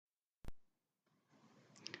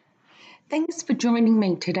Thanks for joining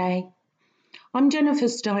me today. I'm Jennifer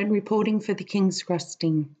Stone reporting for the King's Cross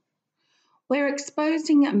Sting. We're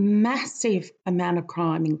exposing a massive amount of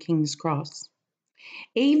crime in King's Cross.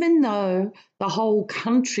 Even though the whole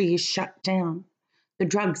country is shut down, the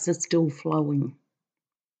drugs are still flowing.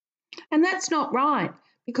 And that's not right,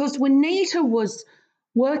 because Juanita was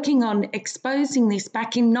working on exposing this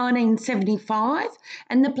back in 1975,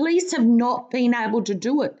 and the police have not been able to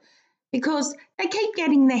do it because they keep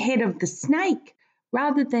getting the head of the snake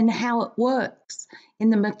rather than how it works. In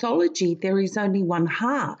the mythology, there is only one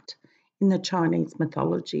heart in the Chinese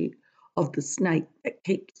mythology of the snake that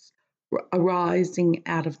keeps arising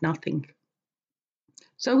out of nothing.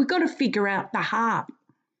 So we've got to figure out the heart.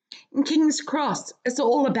 In King's Cross, it's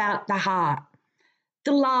all about the heart.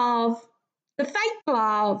 The love, the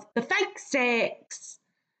fake sex,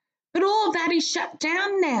 but all that is shut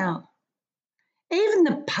down now. Even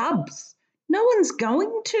the pubs, no one's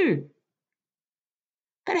going to.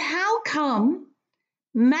 But how come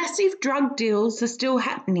massive drug deals are still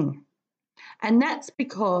happening? And that's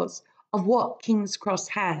because of what King's Cross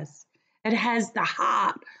has. It has the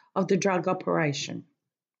heart of the drug operation.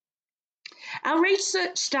 Our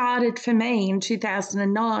research started for me in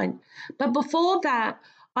 2009, but before that,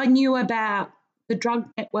 I knew about the drug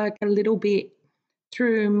network a little bit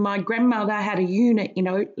through my grandmother had a unit in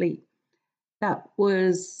Oatley that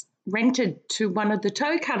was rented to one of the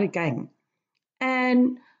toe cutter gang.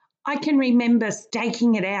 And I can remember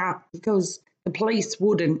staking it out because the police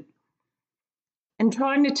wouldn't, and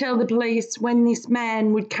trying to tell the police when this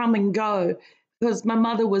man would come and go because my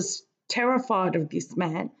mother was terrified of this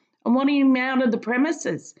man and wanting him out of the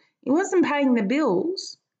premises. He wasn't paying the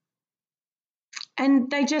bills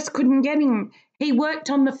and they just couldn't get him. He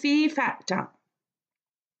worked on the fear factor.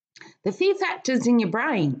 The fear factor's in your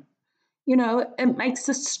brain. You know, it makes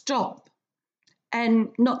us stop and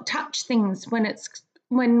not touch things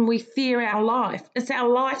when we fear our life. It's our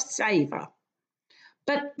lifesaver.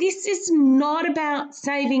 But this is not about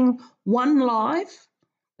saving one life,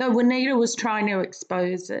 though Juanita was trying to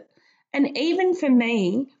expose it. And even for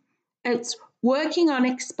me, it's working on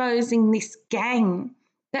exposing this gang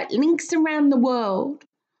that links around the world,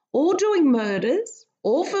 all doing murders,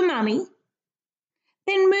 all for money,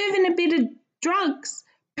 then moving a bit of drugs,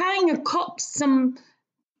 paying a cop some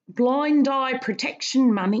blind eye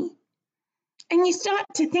protection money. And you start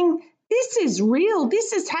to think, this is real,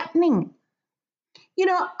 this is happening. You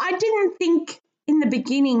know, I didn't think in the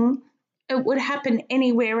beginning it would happen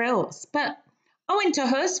anywhere else, but I went to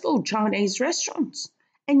Hurstville Chinese restaurants,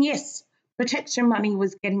 and yes, protection money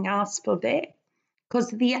was getting asked for there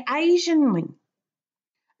because of the Asian link.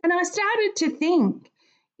 And I started to think,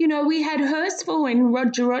 you know, we had Hurstville in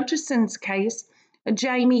Roger Rogerson's case,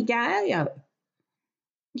 Jamie Gayo,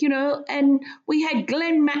 you know, and we had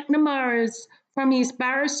Glenn McNamara's from his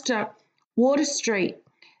barrister, Water Street,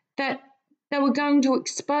 that they were going to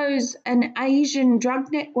expose an Asian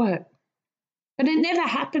drug network, but it never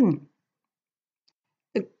happened.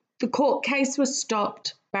 The court case was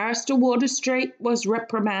stopped. Barrister Water Street was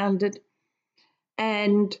reprimanded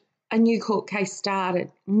and a new court case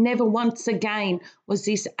started. Never once again was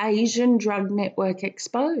this Asian drug network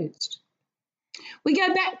exposed. We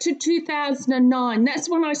go back to 2009. That's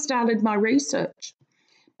when I started my research.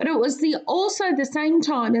 But it was also the same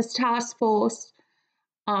time as Task Force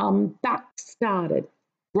Buck started,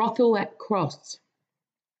 Brothel at Cross.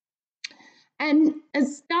 And it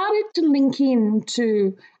started to link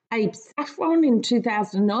into Abe Saffron in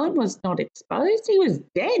 2009, was not exposed. He was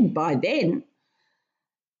dead by then.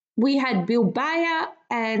 We had Bill Bayer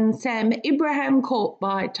and Sam Ibrahim caught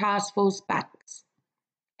by Task Force Backs.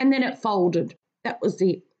 And then it folded. That was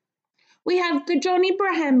it. We have the John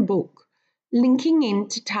Ibrahim book linking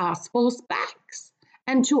into Task Force Backs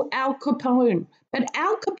and to Al Capone. But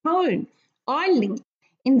Al Capone, I linked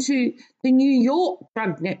into the New York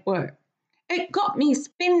drug network. It got me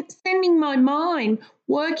spending my mind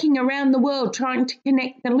working around the world trying to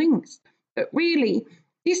connect the links. But really,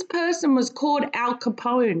 this person was called Al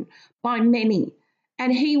Capone by many,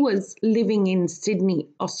 and he was living in Sydney,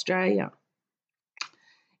 Australia.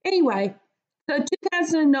 Anyway, so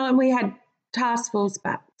 2009 we had Task Force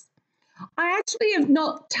Backs. I actually have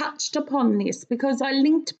not touched upon this because I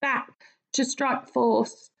linked back to Strike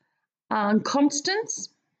Force Constance.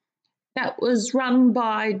 That was run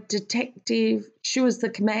by Detective, she was the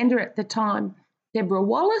commander at the time, Deborah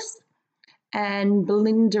Wallace and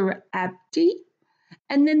Belinda Abdi.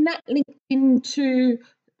 And then that linked into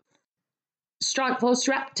Strike Force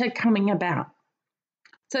Raptor coming about.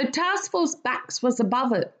 So Task Force Backs was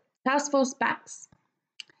above it. Task Force Backs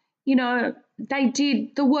they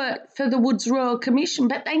did the work for the Woods Royal Commission,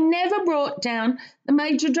 but they never brought down the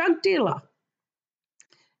major drug dealer.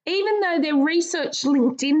 Even though their research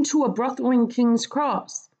linked into a brothel in King's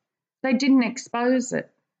Cross, they didn't expose it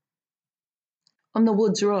on the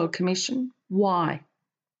Woods Royal Commission. Why?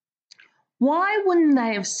 Why wouldn't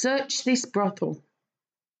they have searched this brothel?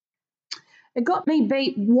 It got me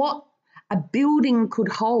beat what a building could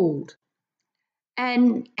hold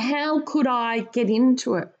and how could I get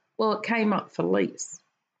into it? Well, it came up for lease.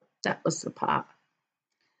 That was the part.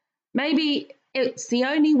 Maybe it's the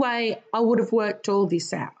only way I would have worked all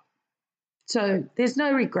this out. So there's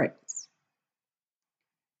no regrets.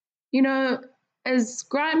 As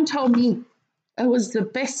Graham told me, it was the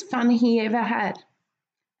best fun he ever had.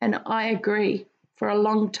 And I agree, for a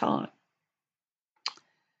long time.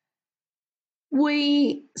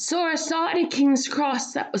 We saw a side of King's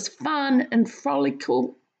Cross that was fun and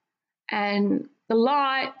frolical, and the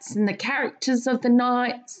lights and the characters of the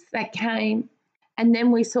knights that came. And then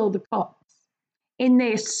we saw the cops in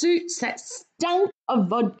their suits that stunk of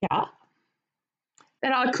vodka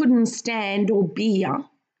that I couldn't stand, or beer.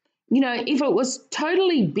 If it was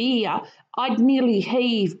totally beer, I'd nearly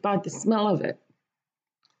heave by the smell of it.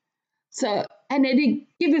 So, and it'd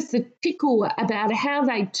give us a tickle about how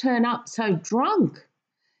they turn up so drunk.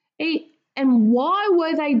 And why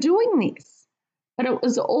were they doing this? But it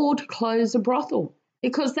was all to close a brothel,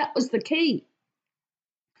 because that was the key.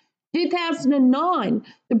 2009,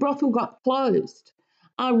 the brothel got closed.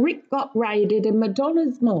 Rick got raided in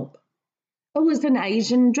Madonna's mob. It was an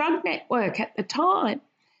Asian drug network at the time.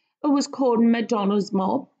 It was called Madonna's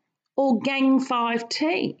Mob, or Gang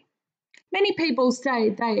 5T. Many people say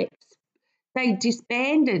they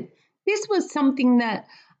disbanded. This was something that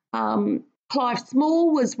Clive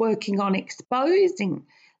Small was working on exposing,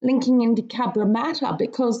 linking into Cabramatta,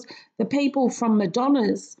 because the people from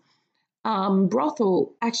Madonna's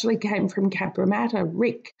brothel actually came from Cabramatta,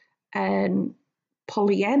 Rick and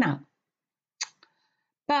Pollyanna.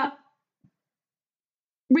 But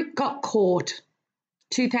Rick got caught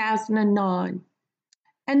 2009,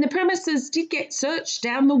 and the premises did get searched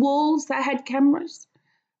down the walls. They had cameras,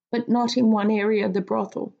 but not in one area of the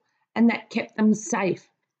brothel, and that kept them safe.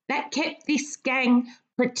 That kept this gang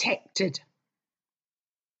protected.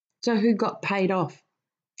 So who got paid off?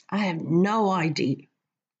 I have no idea,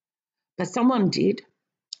 but someone did,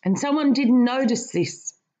 and someone didn't notice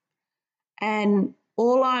this. And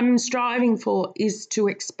all I'm striving for is to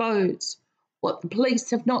expose what the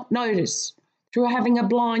police have not noticed through having a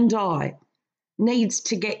blind eye. Needs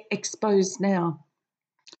to get exposed now.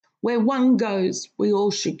 Where one goes, we all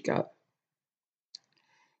should go.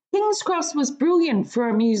 King's Cross was brilliant for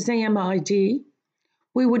a museum idea.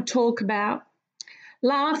 We would talk about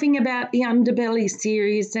laughing about the Underbelly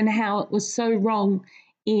series and how it was so wrong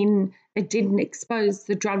in it didn't expose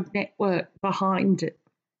the drug network behind it.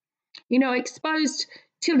 Exposed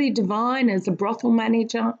Tilly Devine as a brothel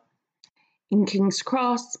manager in King's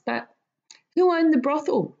Cross, but who owned the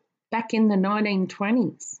brothel back in the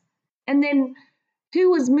 1920s? And then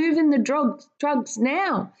who was moving the drugs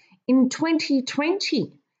now in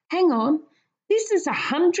 2020? Hang on, this is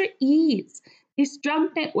 100 years. This drug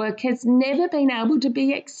network has never been able to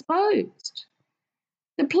be exposed.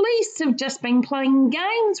 The police have just been playing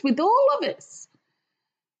games with all of us.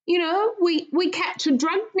 We catch a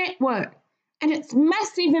drug network and it's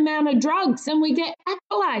massive amount of drugs and we get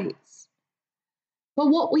accolades. But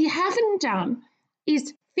what we haven't done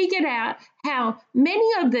is figured out how many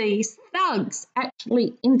of these thugs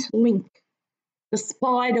actually interlink the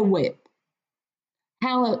spider web,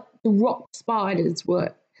 how the rock spiders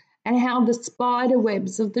work, and how the spider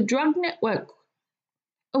webs of the drug network.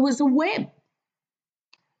 It was a web.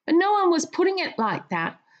 But no one was putting it like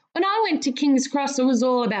that. When I went to King's Cross, it was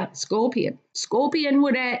all about Scorpion. Scorpion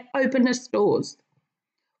would open the stores.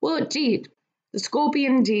 Well, it did. The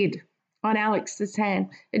Scorpion did on Alex's hand.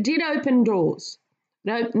 It did open doors.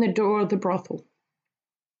 It opened the door of the brothel.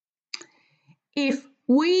 If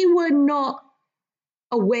we were not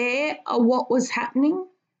aware of what was happening,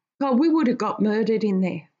 God, we would have got murdered in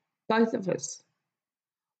there, both of us.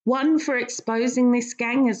 One, for exposing this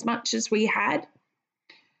gang as much as we had.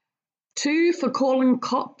 Two, for calling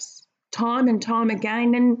cops time and time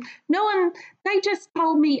again. And they just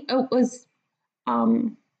told me it was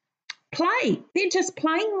play. They're just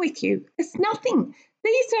playing with you. It's nothing.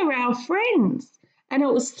 These are our friends. And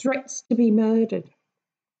it was threats to be murdered.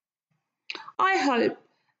 I hope,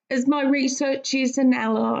 as my research is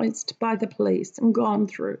analysed by the police and gone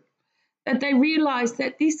through, that they realise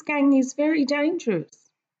that this gang is very dangerous.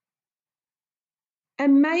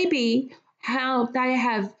 And maybe how they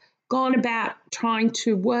have gone about trying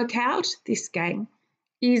to work out this gang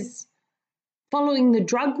is following the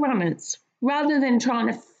drug runners rather than trying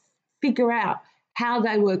to figure out how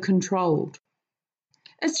they were controlled.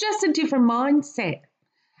 It's just a different mindset,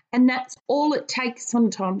 and that's all it takes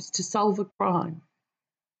sometimes to solve a crime.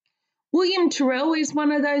 William Terrell is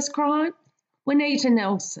one of those crimes. Juanita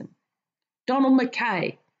Nelson, Donald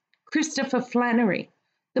McKay, Christopher Flannery,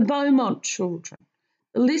 the Beaumont children.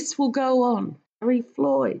 The list will go on. Harry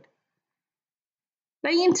Floyd.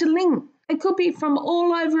 They interlink. They could be from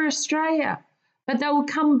all over Australia, but they will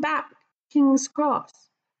come back to King's Cross,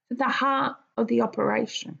 to the heart of the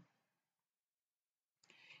operation.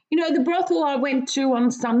 You know, the brothel I went to on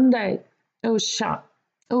Sunday, it was shut.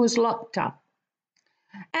 It was locked up.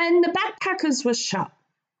 And the backpackers were shut.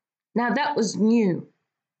 Now, that was new.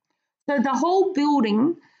 So the whole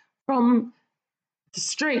building from the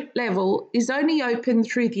street level is only open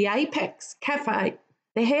through the Apex Cafe,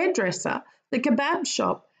 the hairdresser, the kebab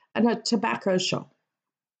shop, and a tobacco shop.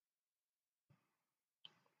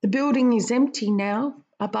 The building is empty now,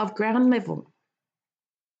 above ground level.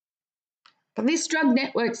 But this drug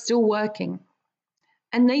network's still working.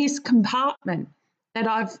 And these compartments that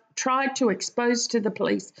I've tried to expose to the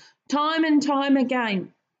police time and time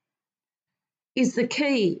again is the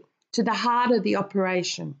key to the heart of the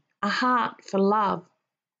operation, a heart for love.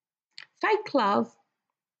 Fake love,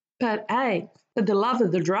 but hey, for the love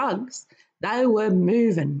of the drugs, they were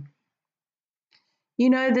moving. You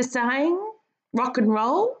know the saying, rock and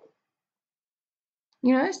roll?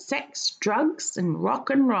 You know, sex, drugs, and rock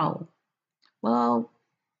and roll. Well,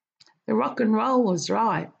 the rock and roll was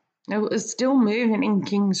right. It was still moving in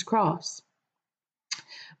King's Cross.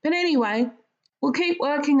 But anyway, we'll keep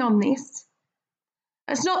working on this.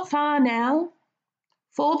 It's not far now.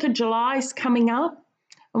 4th of July is coming up,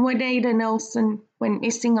 and Juanita Nelson went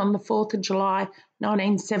missing on the 4th of July,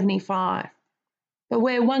 1975. But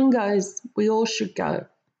where one goes, we all should go.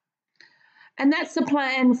 And that's the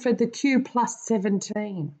plan for the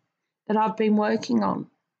Q+17 that I've been working on.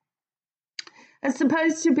 It's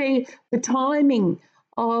supposed to be the timing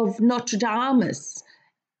of Nostradamus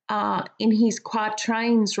in his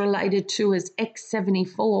quatrains related to his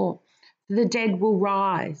X74, the dead will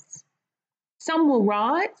rise. Some will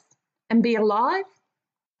rise and be alive,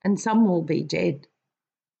 and some will be dead.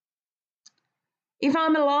 If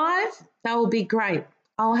I'm alive, that will be great.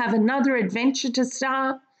 I'll have another adventure to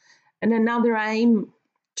start and another aim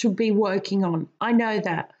to be working on. I know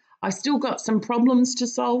that. I still got some problems to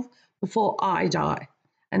solve before I die,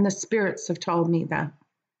 and the spirits have told me that.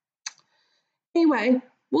 Anyway,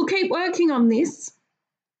 we'll keep working on this.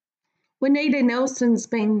 Juanita Nelson's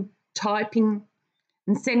been typing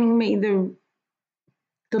and sending me the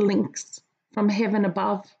links from heaven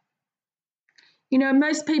above. You know,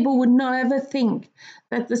 most people would never think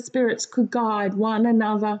that the spirits could guide one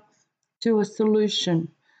another to a solution.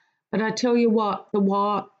 But I tell you what, the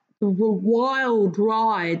wild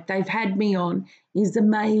ride they've had me on is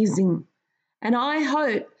amazing. And I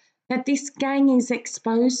hope that this gang is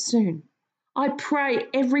exposed soon. I pray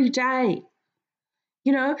every day.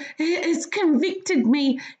 You know, it's convicted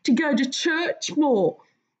me to go to church more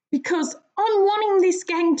because I'm wanting this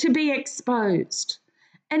gang to be exposed.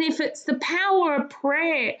 And if it's the power of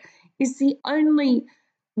prayer is the only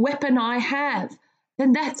weapon I have,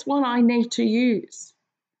 then that's what I need to use.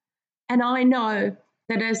 And I know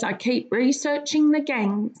that as I keep researching the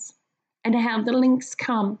gangs and how the links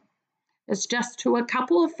come, it's just to a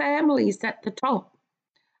couple of families at the top.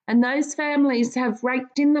 And those families have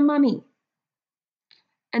raked in the money.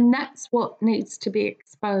 And that's what needs to be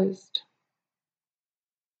exposed.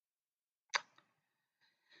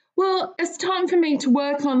 Well, it's time for me to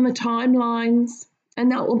work on the timelines,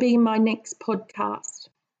 and that will be my next podcast.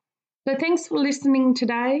 So thanks for listening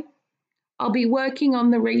today. I'll be working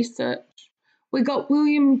on the research. We've got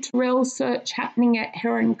William Terrell search happening at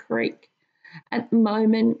Heron Creek at the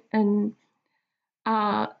moment, and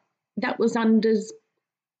that was under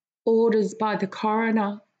orders by the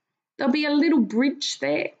coroner. There'll be a little bridge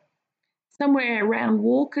there, somewhere around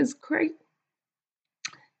Walker's Creek.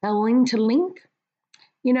 They'll interlink.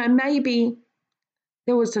 You know, maybe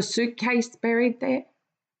there was a suitcase buried there.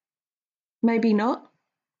 Maybe not.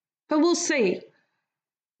 But we'll see.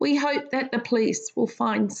 We hope that the police will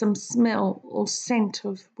find some smell or scent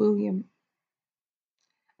of William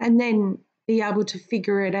and then be able to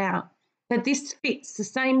figure it out, that this fits the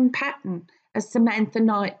same pattern as Samantha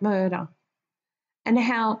Knight murder and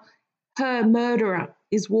how her murderer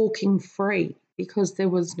is walking free because there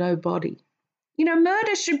was no body. You know,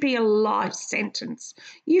 murder should be a life sentence.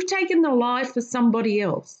 You've taken the life of somebody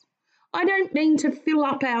else. I don't mean to fill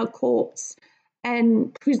up our courts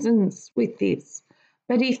and prisons with this.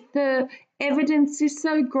 But if the evidence is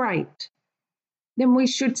so great, then we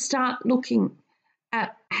should start looking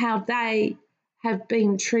at how they have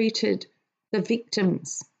been treated, the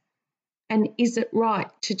victims. And is it right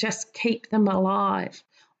to just keep them alive?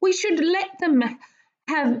 We should let them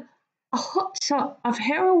have a hot shot of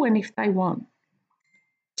heroin if they want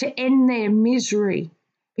to end their misery,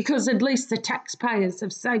 because at least the taxpayers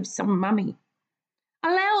have saved some money.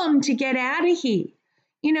 Allow them to get out of here,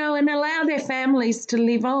 and allow their families to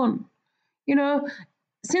live on.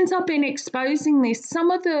 Since I've been exposing this, some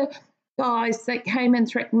of the guys that came and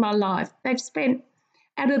threatened my life, they've spent,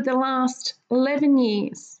 out of the last 11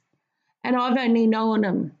 years, and I've only known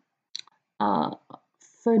them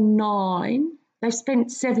for 9, they've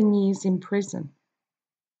spent 7 years in prison.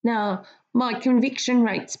 Now, my conviction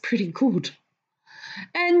rate's pretty good.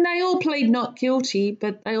 And they all plead not guilty,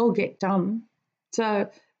 but they all get done. So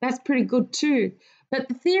that's pretty good too. But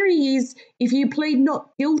the theory is, if you plead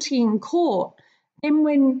not guilty in court, then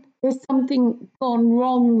when there's something gone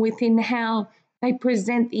wrong within how they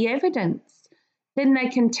present the evidence, then they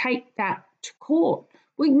can take that to court.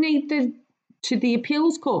 We need to the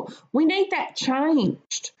appeals court. We need that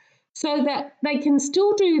changed so that they can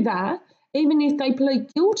still do that even if they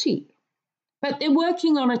plead guilty. But they're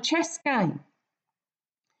working on a chess game.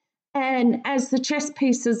 And as the chess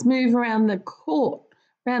pieces move around the court,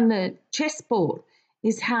 around the chessboard,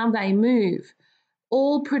 is how they move,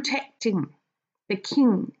 all protecting the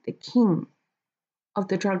king of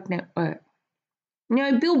the drug network.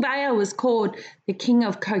 Bill Bayer was called the king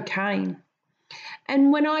of cocaine.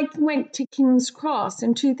 And when I went to King's Cross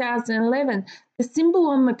in 2011, the symbol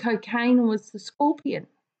on the cocaine was the scorpion.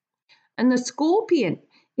 And the scorpion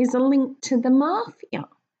is a link to the mafia.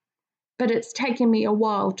 But it's taken me a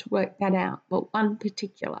while to work that out. But one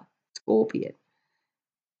particular scorpion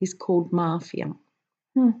is called mafia.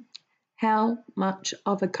 How much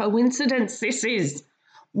of a coincidence this is.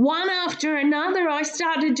 One after another, I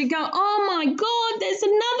started to go, oh my God, there's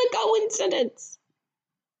another coincidence.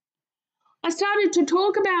 I started to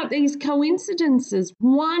talk about these coincidences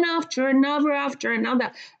one after another,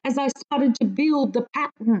 as I started to build the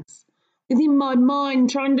patterns within my mind,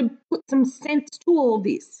 trying to put some sense to all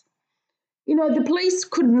this. The police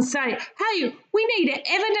couldn't say, hey, we need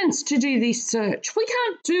evidence to do this search. We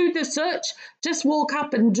can't do the search, just walk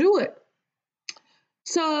up and do it.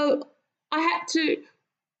 So I had to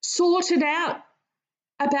sort it out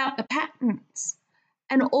about the patterns,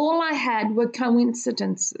 and all I had were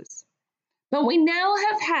coincidences. But we now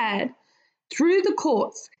have had, through the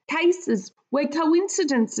courts, cases where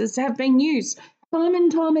coincidences have been used time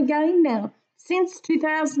and time again now, since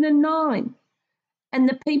 2009, and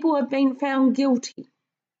the people have been found guilty.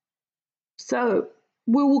 So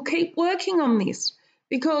we will keep working on this,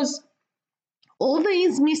 because all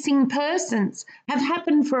these missing persons have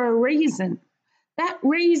happened for a reason. That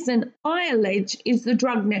reason, I allege, is the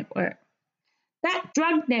drug network. That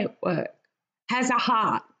drug network has a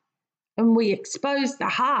heart, and we expose the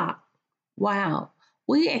heart. Wow,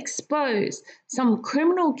 we expose some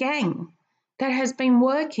criminal gang that has been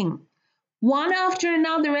working. One after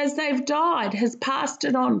another, as they've died, has passed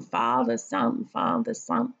it on, father, son, father,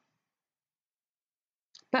 son.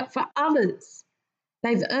 But for others,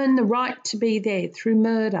 they've earned the right to be there through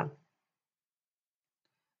murder.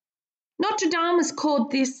 Notre Dame has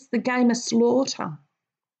called this the game of slaughter.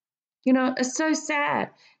 It's so sad.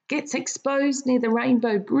 Gets exposed near the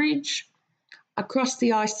Rainbow Bridge, across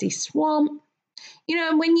the icy swamp.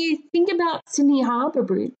 When you think about Sydney Harbour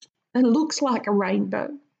Bridge, it looks like a rainbow.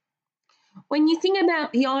 When you think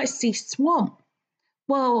about the icy swamp,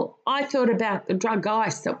 well, I thought about the drug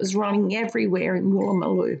ice that was running everywhere in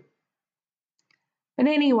Woolloomooloo. But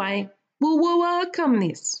anyway, we'll work on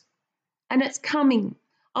this, and it's coming.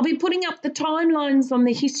 I'll be putting up the timelines on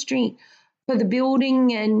the history for the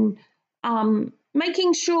building and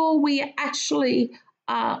making sure we actually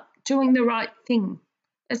are doing the right thing.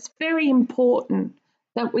 It's very important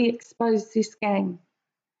that we expose this gang.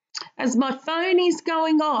 As my phone is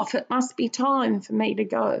going off, it must be time for me to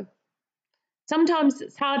go. Sometimes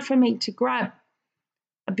it's hard for me to grab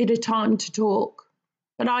a bit of time to talk,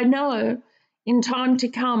 but I know in time to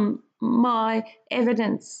come, my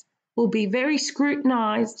evidence will be very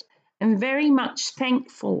scrutinised and very much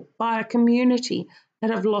thankful by a community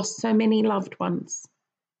that have lost so many loved ones.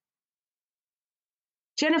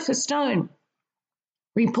 Jennifer Stone,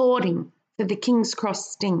 reporting for the King's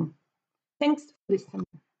Cross Sting. Thanks for listening.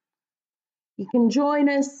 You can join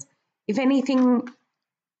us, if anything,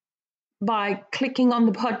 by clicking on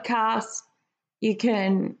the podcast. You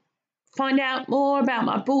can find out more about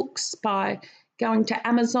my books by going to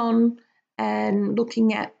Amazon and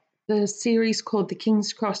looking at the series called The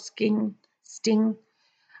King's Cross Sting. Sting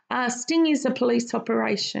is a police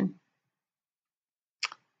operation,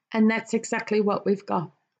 and that's exactly what we've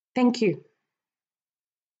got. Thank you.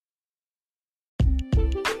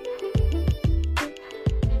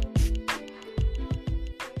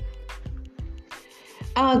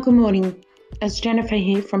 Good morning. It's Jennifer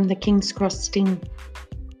here from the King's Cross Sting.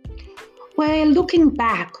 We're looking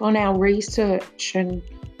back on our research and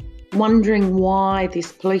wondering why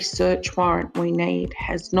this police search warrant we need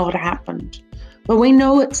has not happened. But we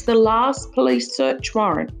know it's the last police search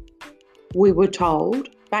warrant, we were told,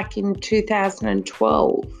 back in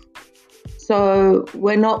 2012. So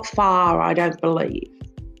we're not far, I don't believe.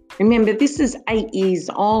 Remember, this is 8 years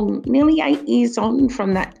on, nearly 8 years on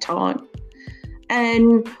from that time.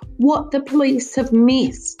 And what the police have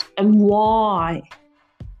missed and why.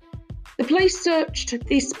 The police searched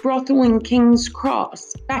this brothel in King's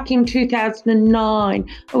Cross back in 2009.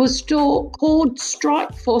 It was still called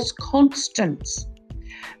Strike Force Constance.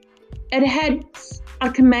 It had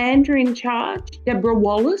a commander in charge, Deborah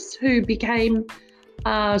Wallace, who became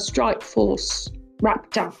Strike Force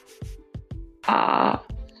Raptor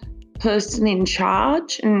person in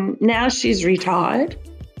charge, and now she's retired.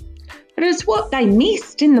 But it's what they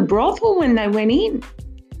missed in the brothel when they went in.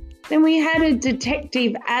 Then we had a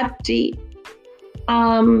Detective Abdi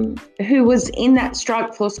who was in that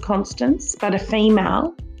Strike Force Constance, but a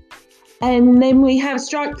female. And then we have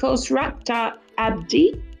Strike Force Raptor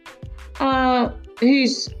Abdi,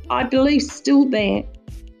 who's, I believe, still there,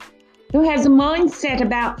 who has a mindset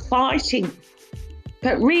about fighting.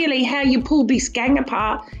 But really how you pull this gang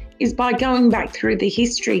apart is by going back through the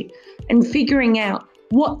history and figuring out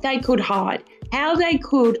what they could hide, how they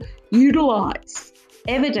could utilise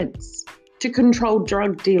evidence to control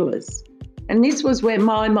drug dealers. And this was where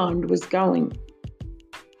my mind was going.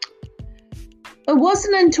 It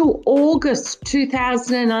wasn't until August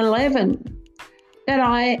 2011 that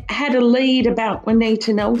I had a lead about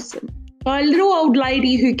Juanita Nelson by a little old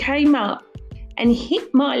lady who came up and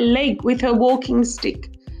hit my leg with her walking stick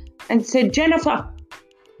and said, "Jennifer,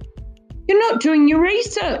 you're not doing your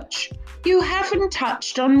research. You haven't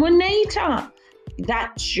touched on Juanita.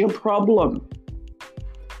 That's your problem."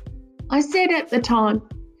 I said at the time,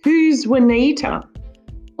 "Who's Juanita?"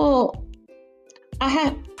 Well, I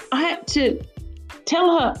had to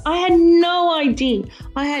tell her I had no idea.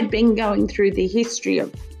 I had been going through the history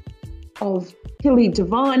of Hilly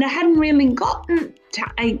Devine. I hadn't really gotten to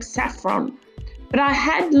Abe Saffron, but I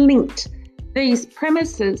had linked these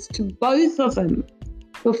premises to both of them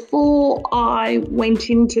before I went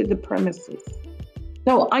into the premises.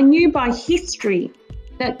 So I knew by history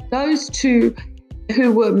that those two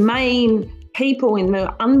who were main people in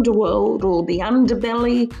the underworld or the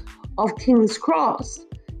underbelly of King's Cross,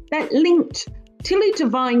 that linked Tilly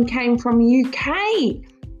Devine came from UK.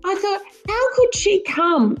 I thought, how could she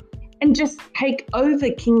come and just take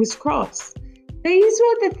over King's Cross? These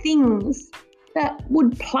were the things that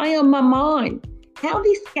would play on my mind, how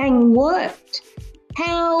this gang worked.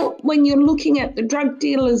 How, when you're looking at the drug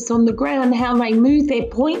dealers on the ground, how they move their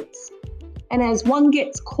points, and as one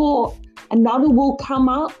gets caught, another will come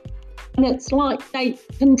up, and it's like they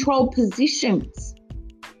control positions.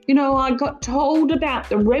 You know, I got told about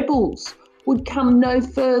the rebels would come no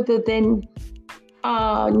further than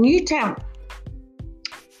Newtown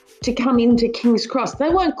to come into King's Cross. They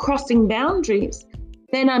weren't crossing boundaries.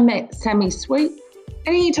 Then I met Sammy Sweet,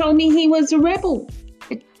 and he told me he was a rebel.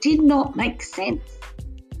 It did not make sense.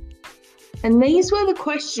 And these were the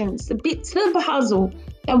questions, the bits of the puzzle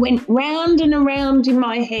that went round and around in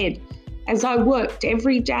my head as I worked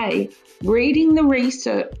every day reading the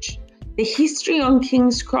research, the history on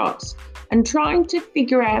King's Cross, and trying to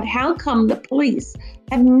figure out how come the police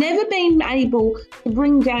have never been able to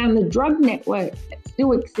bring down the drug network that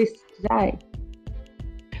still exists today.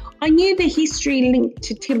 I knew the history linked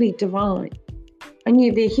to Tilly Devine. I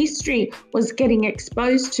knew the history was getting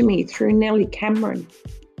exposed to me through Nellie Cameron.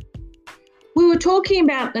 We were talking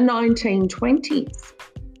about the 1920s,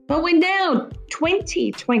 but we're now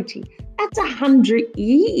 2020. That's 100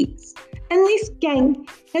 years. And this gang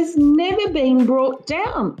has never been brought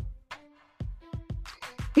down.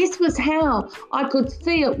 This was how I could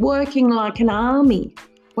see it working like an army.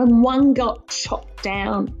 When one got shot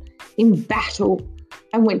down in battle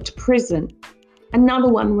and went to prison, another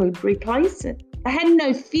one would replace it. They had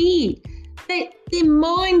no fear. Their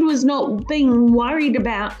mind was not being worried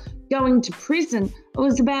about going to prison. It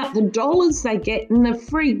was about the dollars they get and the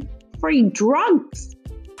free drugs.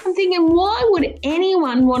 I'm thinking, why would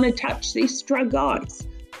anyone want to touch this drug ice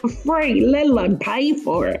for free, let alone pay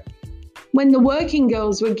for it? when the working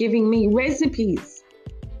girls were giving me recipes.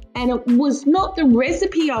 And it was not the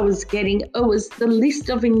recipe I was getting, it was the list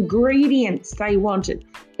of ingredients they wanted,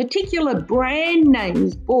 particular brand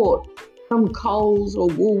names bought from Coles or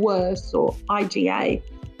Woolworths or IGA.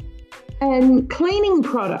 And cleaning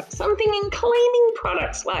products, something in cleaning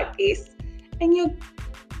products like this.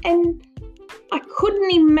 And I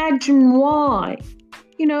couldn't imagine why,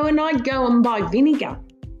 and I'd go and buy vinegar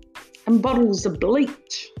and bottles of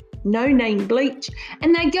bleach, no-name bleach,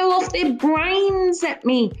 and they go off their brains at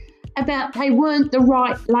me about they weren't the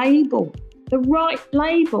right label.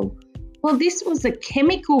 Well, this was a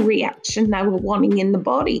chemical reaction they were wanting in the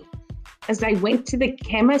body as they went to the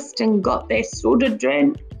chemist and got their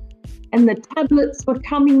Sudodren, and the tablets were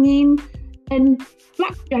coming in and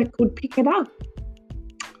Blackjack would pick it up.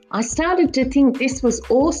 I started to think this was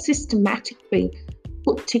all systematically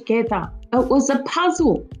put together. It was a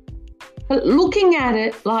puzzle. But looking at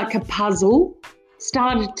it like a puzzle,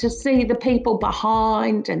 started to see the people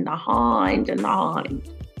behind and behind and behind.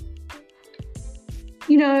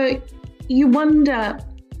 You wonder,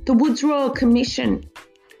 the Woods Royal Commission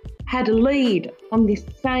had a lead on this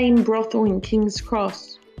same brothel in King's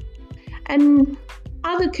Cross. And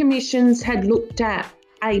other commissions had looked at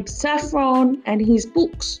Abe Saffron, and his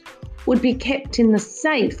books would be kept in the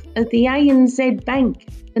safe at the ANZ Bank,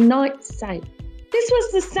 the night safe. This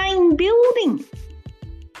was the same building,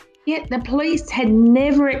 yet the police had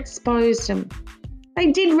never exposed him.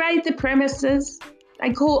 They did raid the premises.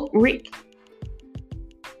 They caught Rick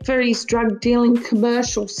for his drug dealing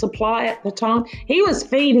commercial supply at the time. He was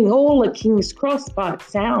feeding all of King's Cross by it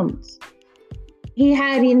sounds. He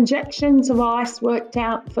had injections of ice worked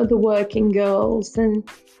out for the working girls, and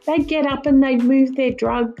they'd get up and they'd move their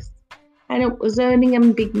drugs, and it was earning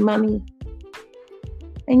them big money.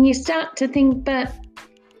 And you start to think, but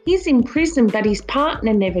he's in prison, but his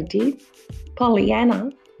partner never did.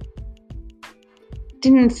 Pollyanna.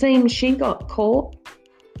 Didn't seem she got caught.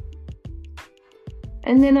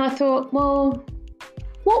 And then I thought, well,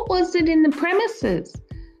 what was it in the premises?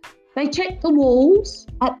 They checked the walls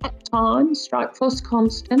at that time, Strikeforce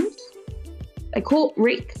Constance. They caught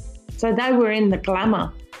Rick, so they were in the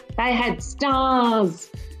glamour. They had stars.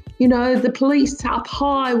 The police up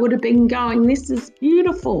high would have been going, this is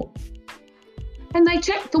beautiful. And they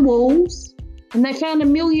checked the walls and they found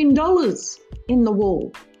 $1 million in the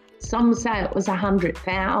wall. Some say it was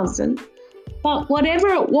 100,000. But whatever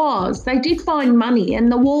it was, they did find money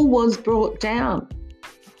and the wall was brought down.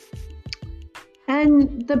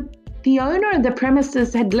 And the owner of the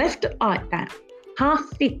premises had left it like that, half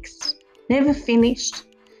fixed, never finished,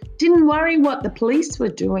 didn't worry what the police were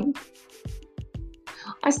doing.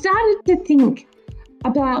 I started to think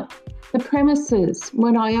about the premises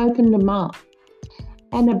when I opened them up,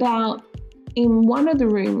 and about in one of the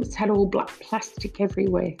rooms had all black plastic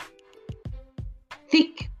everywhere.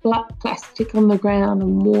 Thick black plastic on the ground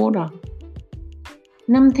and water.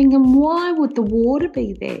 And I'm thinking, why would the water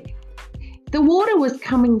be there? The water was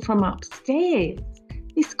coming from upstairs.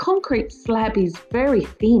 This concrete slab is very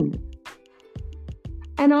thin.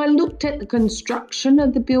 And I looked at the construction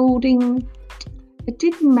of the building. It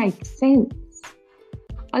didn't make sense.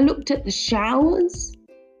 I looked at the showers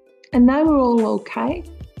and they were all okay.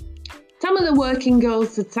 Some of the working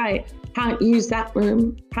girls would say, can't use that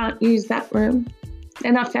room, can't use that room.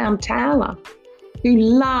 Then I found Taylor, who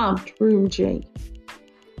loved room G.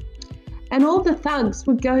 And all the thugs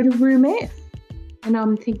would go to room F. And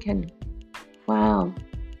I'm thinking, wow.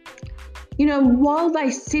 While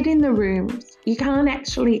they sit in the rooms, you can't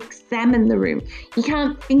actually examine the room. You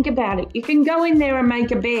can't think about it. You can go in there and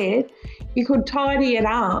make a bed. You could tidy it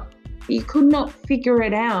up. You could not figure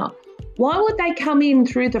it out. Why would they come in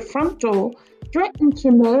through the front door, threaten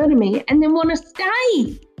to murder me, and then want to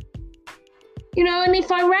stay? And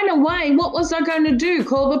if I ran away, what was I going to do?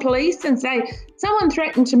 Call the police and say, someone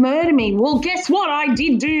threatened to murder me. Well, guess what? I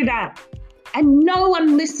did do that. And no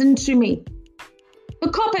one listened to me. The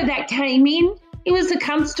copper that came in, he was a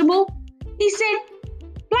constable. He said,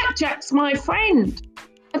 Blackjack's my friend.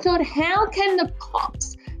 I thought, how can the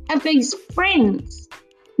cops have these friends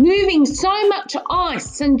moving so much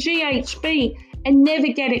ice and GHB and never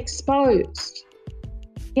get exposed?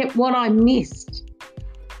 Yet what I missed,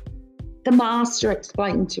 the master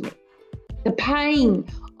explained to me. The pain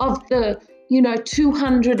of the,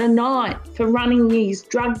 200 a night for running these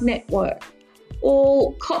drug network.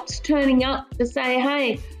 Or cops turning up to say,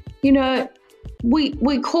 hey,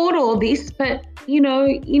 we caught all this, but, you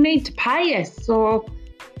need to pay us or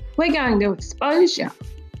we're going to expose you.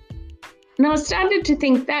 And I started to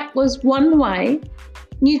think that was one way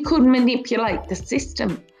you could manipulate the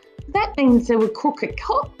system. That means there were crooked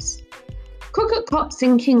cops. crooked cops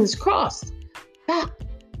in King's Cross. But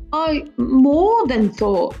I more than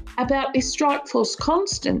thought about this Strike Force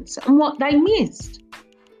Constance and what they missed.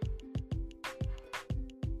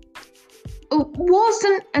 It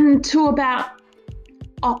wasn't until about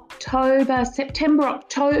September,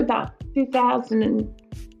 October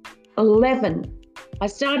 2011, I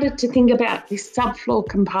started to think about this subfloor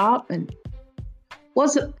compartment.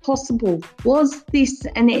 Was it possible? Was this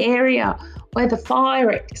an area where the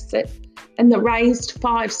fire exit and the raised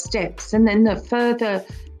 5 steps and then the further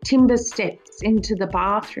timber steps into the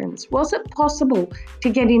bathrooms, was it possible to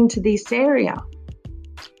get into this area?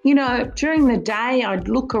 You know, during the day, I'd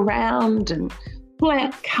look around and pull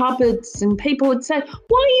out cupboards and people would say,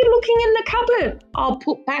 "Why are you looking in the cupboard?" I'll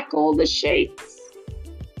put back all the sheets.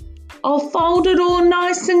 I'll fold it all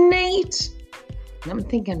nice and neat. And I'm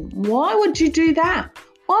thinking, why would you do that?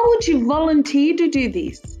 Why would you volunteer to do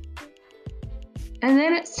this? And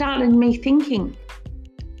then it started me thinking,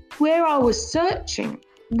 where I was searching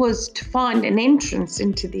was to find an entrance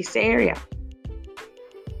into this area.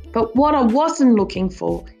 But what I wasn't looking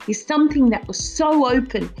for is something that was so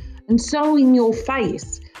open and so in your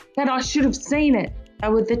face that I should have seen it. They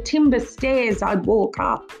were the timber stairs I'd walk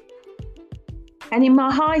up. And in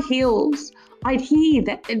my high heels, I'd hear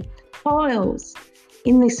that the tiles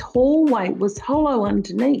in this hallway was hollow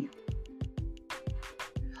underneath.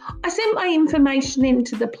 I sent my information in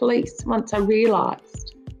to the police once I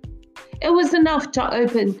realised. It was enough to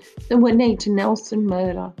open the Juanita Nelson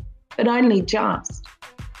murder, but only just.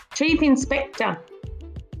 Chief Inspector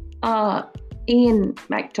Ian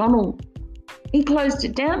MacDonald, he closed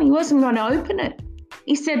it down. He wasn't going to open it.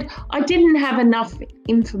 He said, I didn't have enough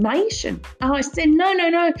information. And I said, no,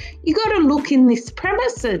 you got to look in this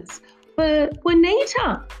premises for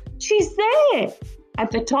Juanita. She's there.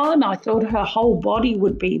 At the time, I thought her whole body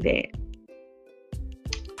would be there.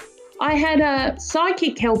 I had a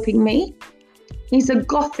psychic helping me. He's a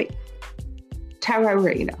Gothic tarot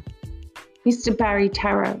reader, Mr. Barry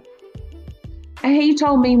Tarot. And he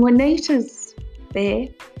told me Juanita's there,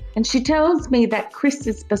 and she tells me that Chris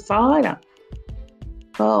is beside her.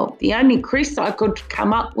 Well, the only Chris I could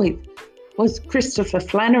come up with was Christopher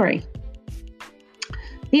Flannery.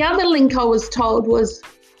 The other link I was told was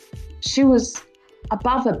she was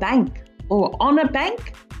above a bank or on a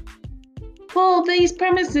bank. Well, these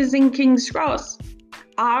premises in King's Cross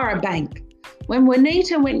are a bank. When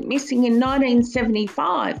Juanita went missing in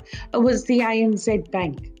 1975, it was the ANZ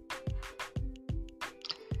Bank.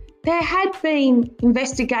 There had been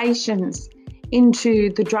investigations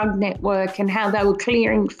into the drug network and how they were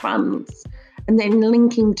clearing funds and then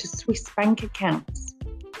linking to Swiss bank accounts.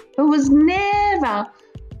 It was never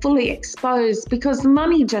fully exposed because the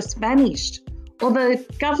money just vanished, or the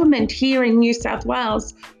government here in New South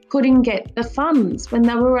Wales couldn't get the funds when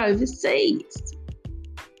they were overseas.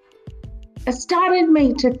 It started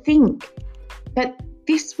me to think that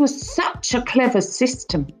this was such a clever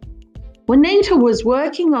system. Juanita was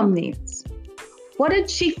working on this. What had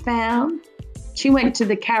she found? She went to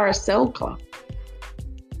the Carousel Club.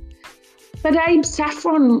 But Abe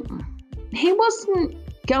Saffron, he wasn't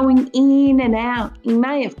going in and out. He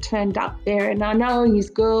may have turned up there, and I know his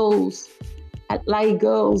girls at Lay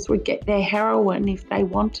Girls would get their heroin if they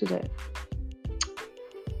wanted it.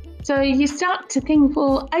 So you start to think,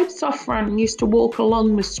 well, Abe Saffron used to walk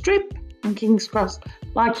along the strip in King's Cross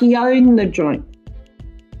like he owned the joint.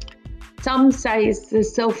 Some say he's the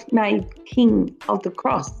self-made king of the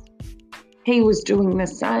cross. He was doing the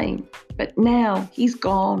same, but now he's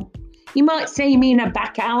gone. You might see him in a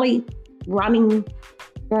back alley running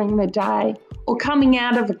during the day or coming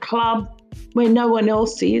out of a club where no one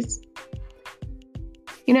else is.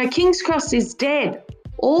 You know, King's Cross is dead,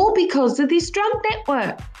 all because of this drug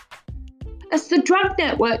network. It's the drug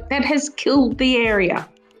network that has killed the area.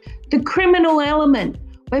 The criminal element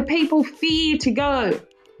where people fear to go.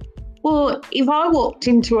 Well, if I walked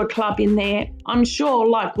into a club in there, I'm sure,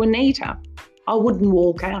 like Juanita, I wouldn't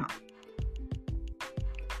walk out.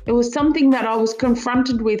 It was something that I was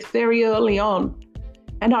confronted with very early on,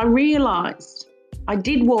 and I realised I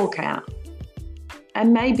did walk out,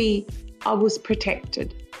 and maybe I was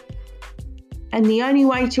protected. And the only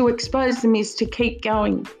way to expose them is to keep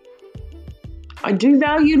going. I do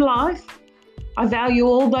value life. I value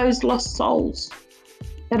all those lost souls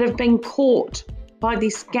that have been caught by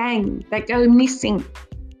this gang that go missing.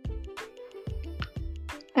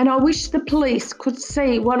 And I wish the police could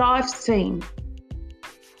see what I've seen.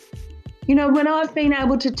 You know, when I've been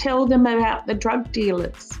able to tell them about the drug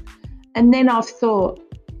dealers, and then I've thought,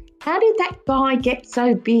 how did that guy get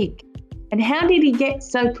so big? And how did he get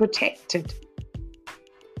so protected?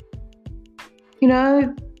 You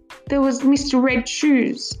know, there was Mr. Red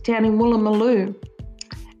Shoes down in Woolloomooloo,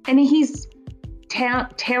 and his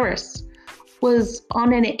terrace was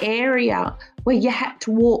on an area where you had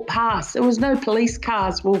to walk past. There was no police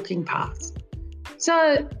cars walking past.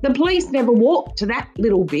 So the police never walked to that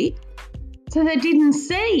little bit, so they didn't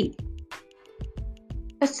see.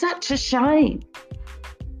 It's such a shame.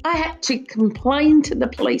 I had to complain to the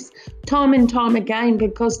police time and time again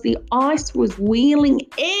because the ice was wheeling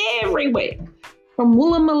everywhere from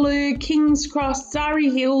Woolloomooloo, King's Cross, Surrey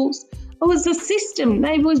Hills. It was a system.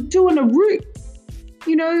 They were doing a route,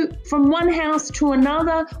 from one house to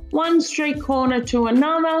another, one street corner to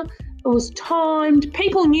another. It was timed.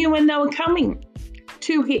 People knew when they were coming.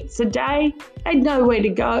 2 hits a day. They'd know where to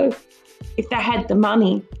go if they had the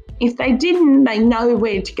money. If they didn't, they know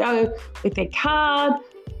where to go with their card.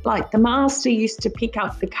 Like the master used to pick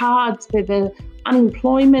up the cards where the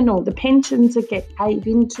unemployment or the pensions would get paid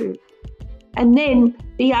into, and then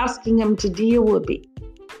be asking them to deal a bit.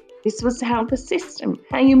 This was how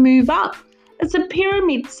you move up. It's a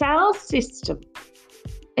pyramid sales system.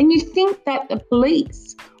 And you think that the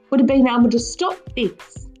police would have been able to stop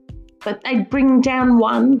this, but they'd bring down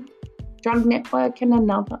one drug network and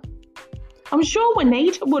another. I'm sure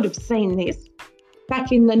Juanita would have seen this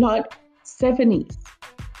back in the 70s.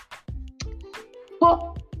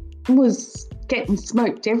 Pot was getting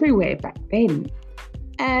smoked everywhere back then,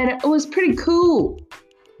 and it was pretty cool.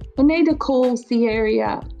 Juanita calls the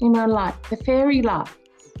area, like the fairy lights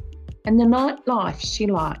and the nightlife she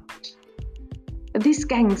liked. But this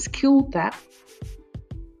gang's killed that.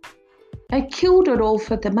 They killed it all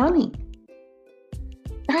for the money.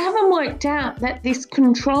 They haven't worked out that this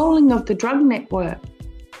controlling of the drug network,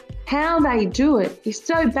 how they do it, is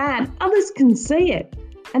so bad. Others can see it,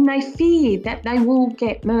 and they fear that they will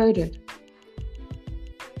get murdered.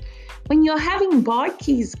 When you're having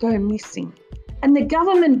bikies go missing and the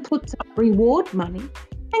government puts up reward money,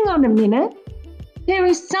 hang on a minute, there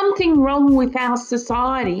is something wrong with our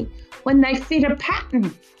society when they fit a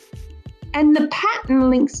pattern. And the pattern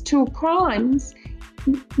links to crimes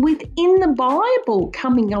within the Bible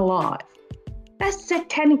coming alive. That's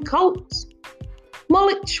satanic cults,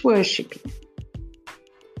 Moloch worshipping.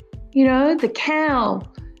 The cow,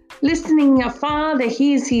 listening a father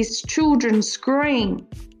hears his children scream.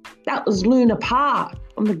 That was Luna Park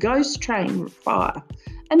on the ghost train fire.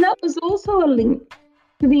 And that was also a link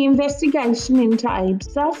to the investigation into Abe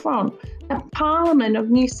Saffron that Parliament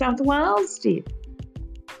of New South Wales did.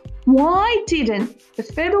 Why didn't the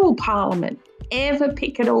federal parliament ever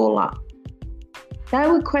pick it all up? They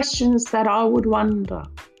were questions that I would wonder.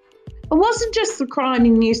 It wasn't just the crime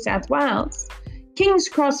in New South Wales. King's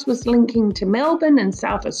Cross was linking to Melbourne and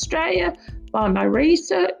South Australia by my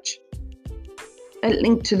research. It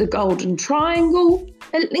linked to the Golden Triangle.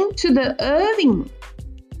 It linked to the Irving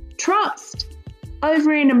Trust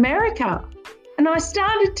over in America. And I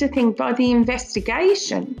started to think by the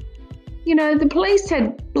investigation, the police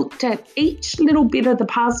had looked at each little bit of the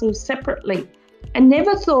puzzle separately and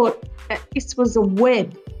never thought that this was a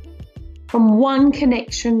web from one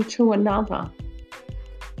connection to another.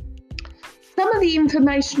 Some of the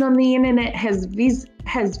information on the internet has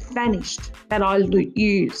vanished that I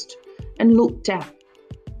used and looked at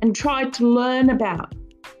and tried to learn about.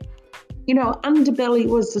 Underbelly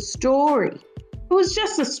was a story. It was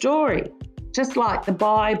just a story, just like the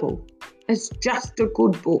Bible. It's just a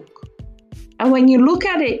good book. And when you look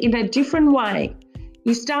at it in a different way,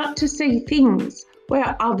 you start to see things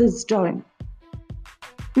where others don't.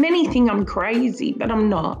 Many think I'm crazy, but I'm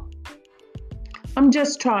not. I'm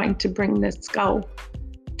just trying to bring the skull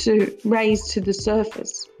to raise to the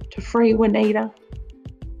surface, to free Juanita,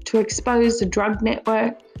 to expose a drug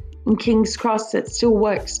network in King's Cross that still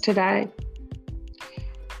works today.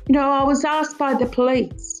 I was asked by the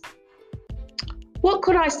police, what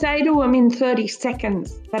could I say to him in 30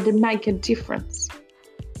 seconds that'd make a difference?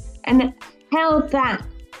 And how that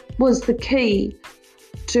was the key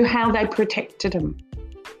to how they protected him.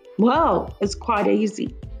 Well, it's quite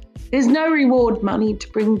easy. There's no reward money to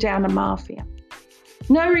bring down a mafia.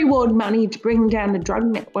 No reward money to bring down a drug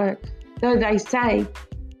network, though they say,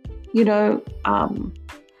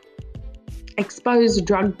 expose a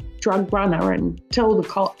drug runner and tell the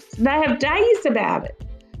cops. They have days about it.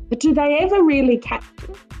 But do they ever really catch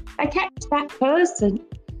them? They catch that person.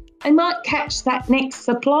 They might catch that next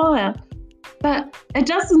supplier, but it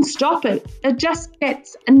doesn't stop it. It just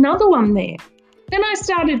gets another one there. Then I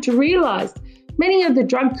started to realise many of the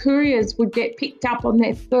drug couriers would get picked up on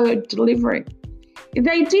their third delivery. If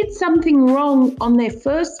they did something wrong on their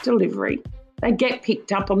first delivery, they get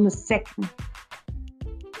picked up on the second.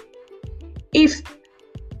 If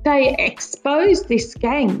they expose this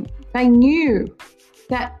gang, they knew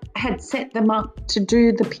that had set them up to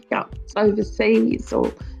do the pickups overseas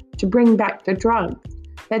or to bring back the drugs,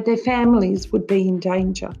 that their families would be in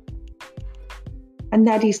danger. And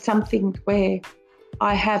that is something where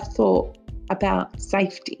I have thought about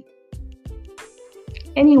safety.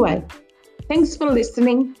 Anyway, thanks for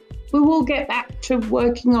listening. We will get back to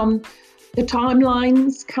working on the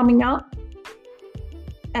timelines coming up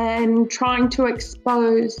and trying to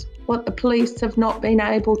expose what the police have not been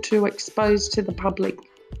able to expose to the public.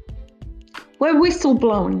 We're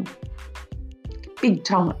whistleblowing, big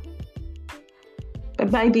time.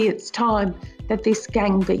 But maybe it's time that this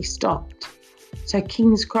gang be stopped so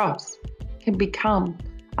King's Cross can become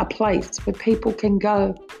a place where people can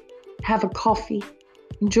go, have a coffee,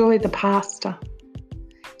 enjoy the pasta,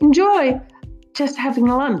 enjoy just having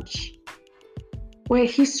lunch, where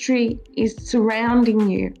history is surrounding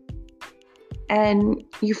you and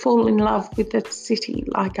you fall in love with the city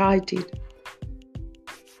like I did.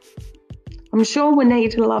 I'm sure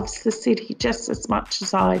Juanita loves the city just as much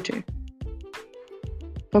as I do.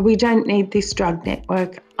 But we don't need this drug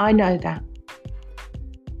network. I know that.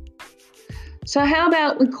 So how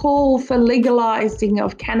about we call for legalising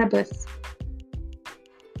of cannabis?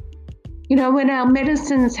 You know, when our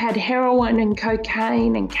medicines had heroin and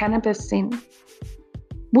cocaine and cannabis in,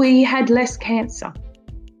 we had less cancer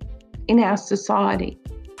in our society.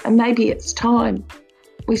 And maybe it's time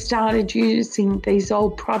we started using these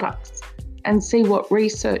old products and see what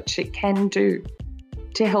research it can do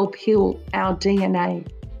to help heal our DNA.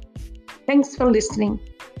 Thanks for listening.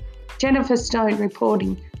 Jennifer Stone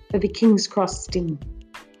reporting for the King's Cross Sting.